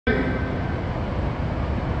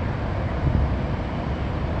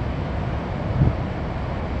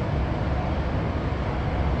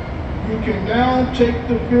can now take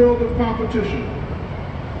the field of competition.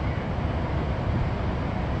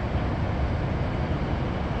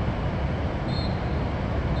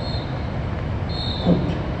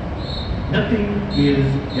 Nothing is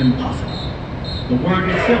impossible. The word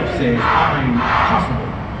itself says, I'm possible.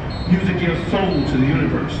 Music gives soul to the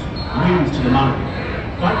universe, wings to the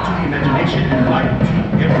mind, flight to the imagination, and light to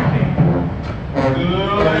everything.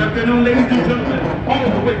 Good afternoon, ladies and gentlemen, all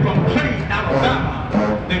the way from Clay, Alabama,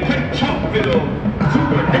 the Clay-Chalkville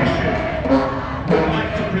Cougar Nation would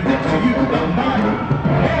like to present to you the mighty,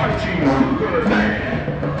 marching Cougar Band.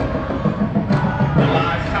 The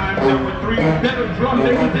last time there were 3 better drum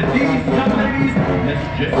makers than these young ladies, let's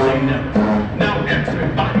just say never. Now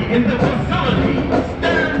everybody in the facility,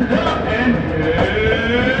 stand up and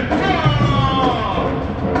hit drum!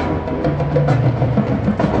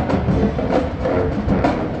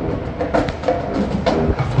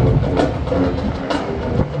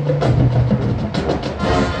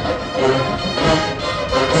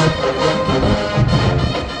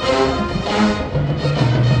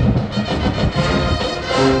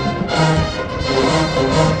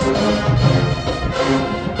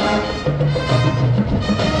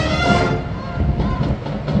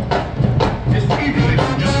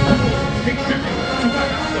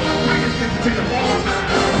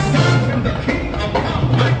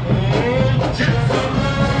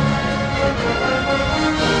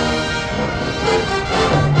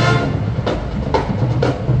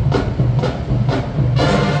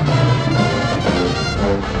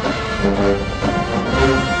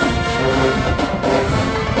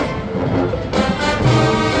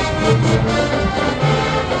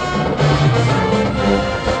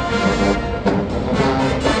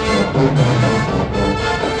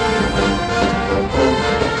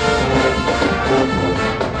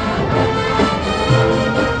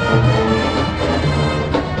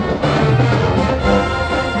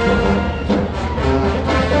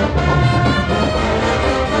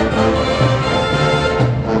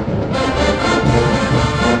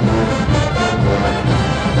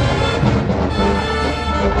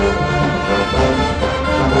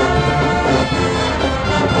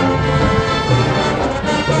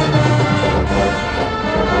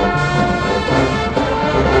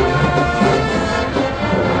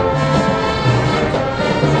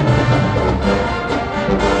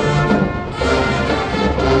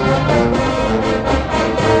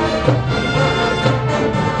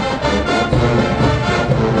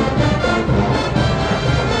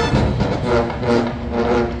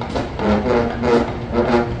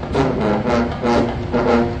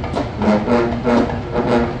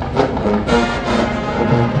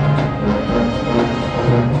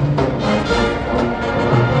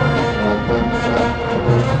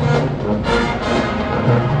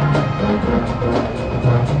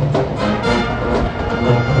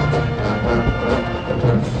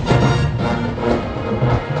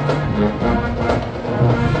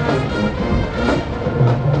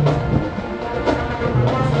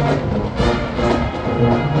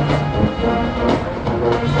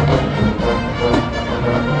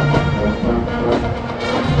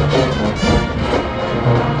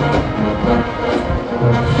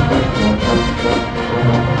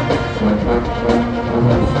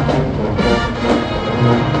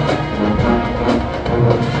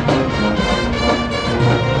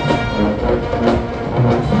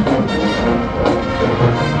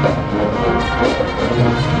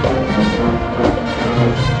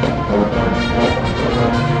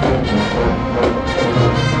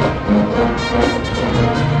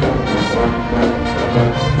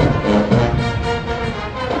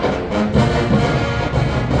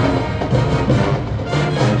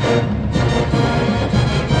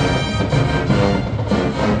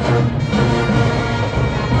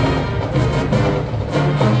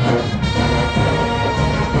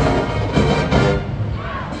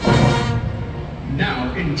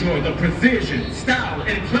 Enjoy the precision, style,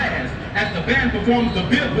 and class as the band performs the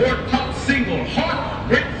Billboard pop single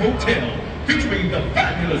Heartbreak Hotel, featuring the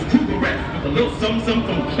fabulous Cougarettes with a little something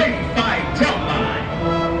from Clay-Fied Drumline.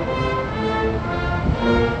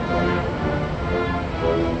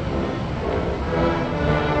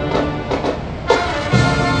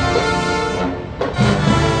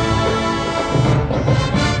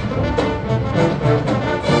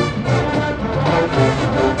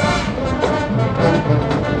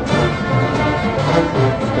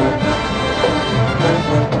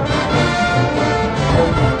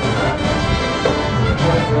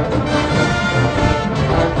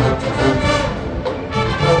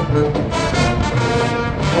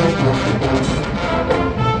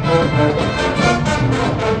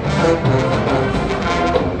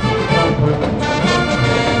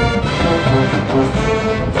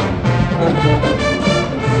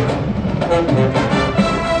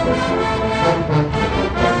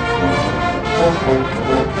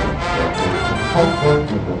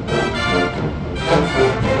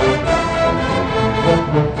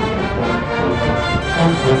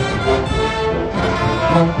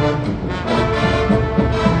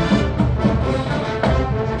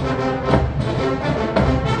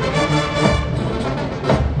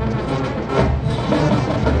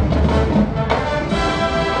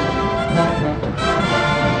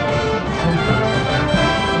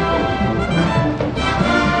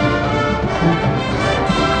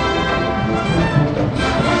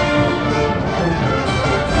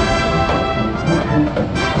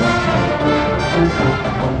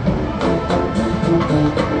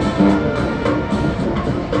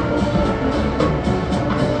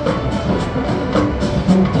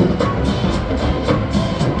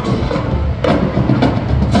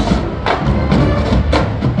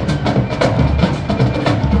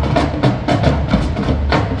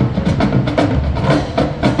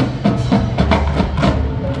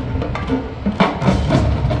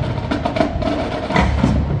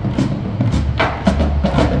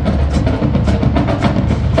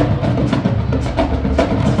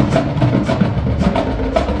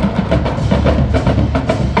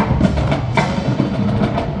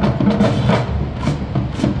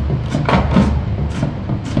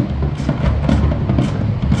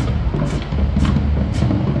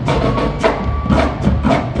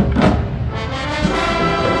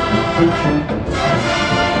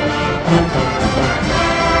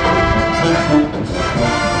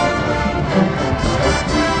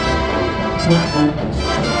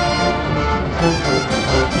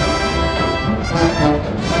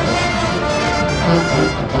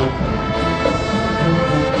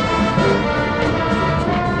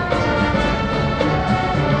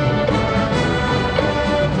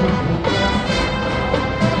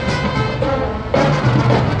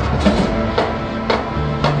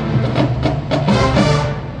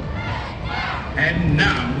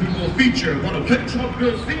 Feature one of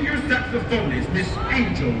Clay-Chalkville's senior saxophonist, Miss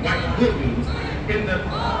Angel White Williams, in the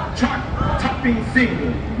chart-topping single,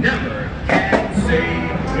 Never Can Say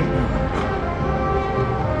Goodbye.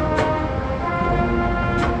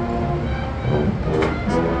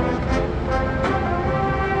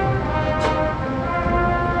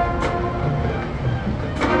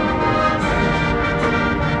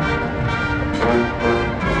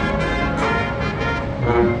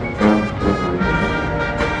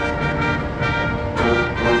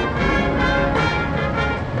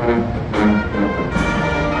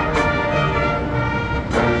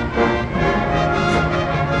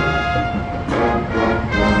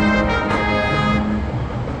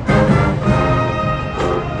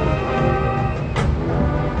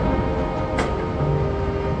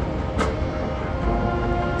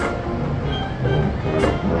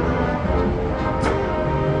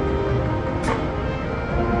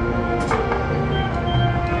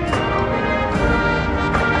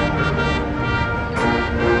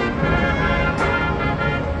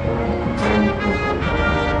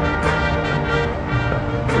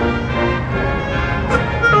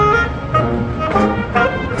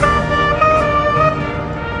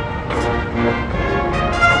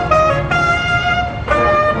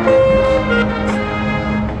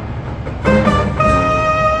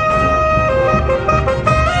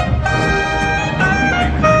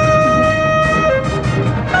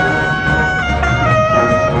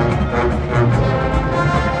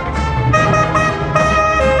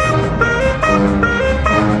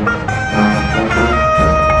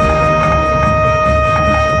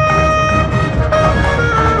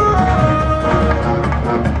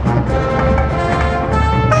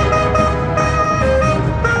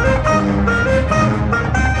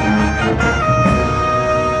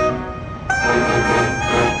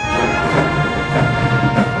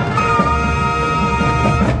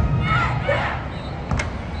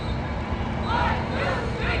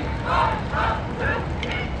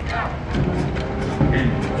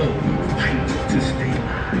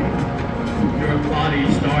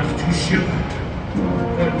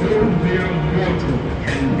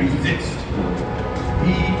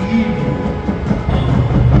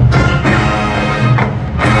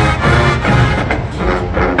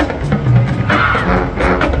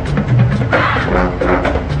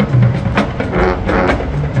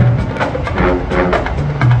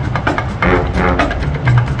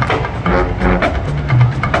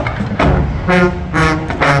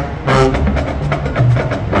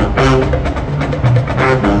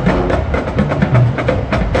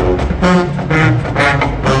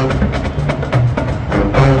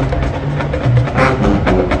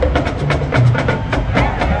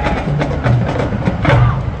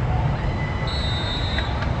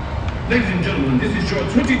 your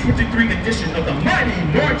 2023 edition of the mighty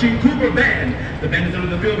Marching Cooper Band. The band is under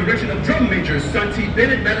the field direction of drum majors Son T.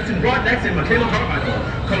 Bennett, Madison Rodnax, and Michaela Carmichael.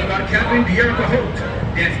 Color guard captain De'Erica Holt.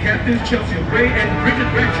 Dance captains Chelsea Gray and Bridget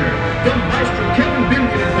Rancher. The maestro Kevin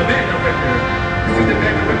Binion is the band director. Assistant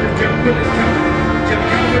band directors Jeff Willis, Jeff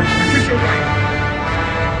Calvert, Patricia Wright,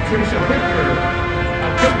 Trisha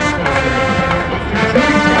Booker,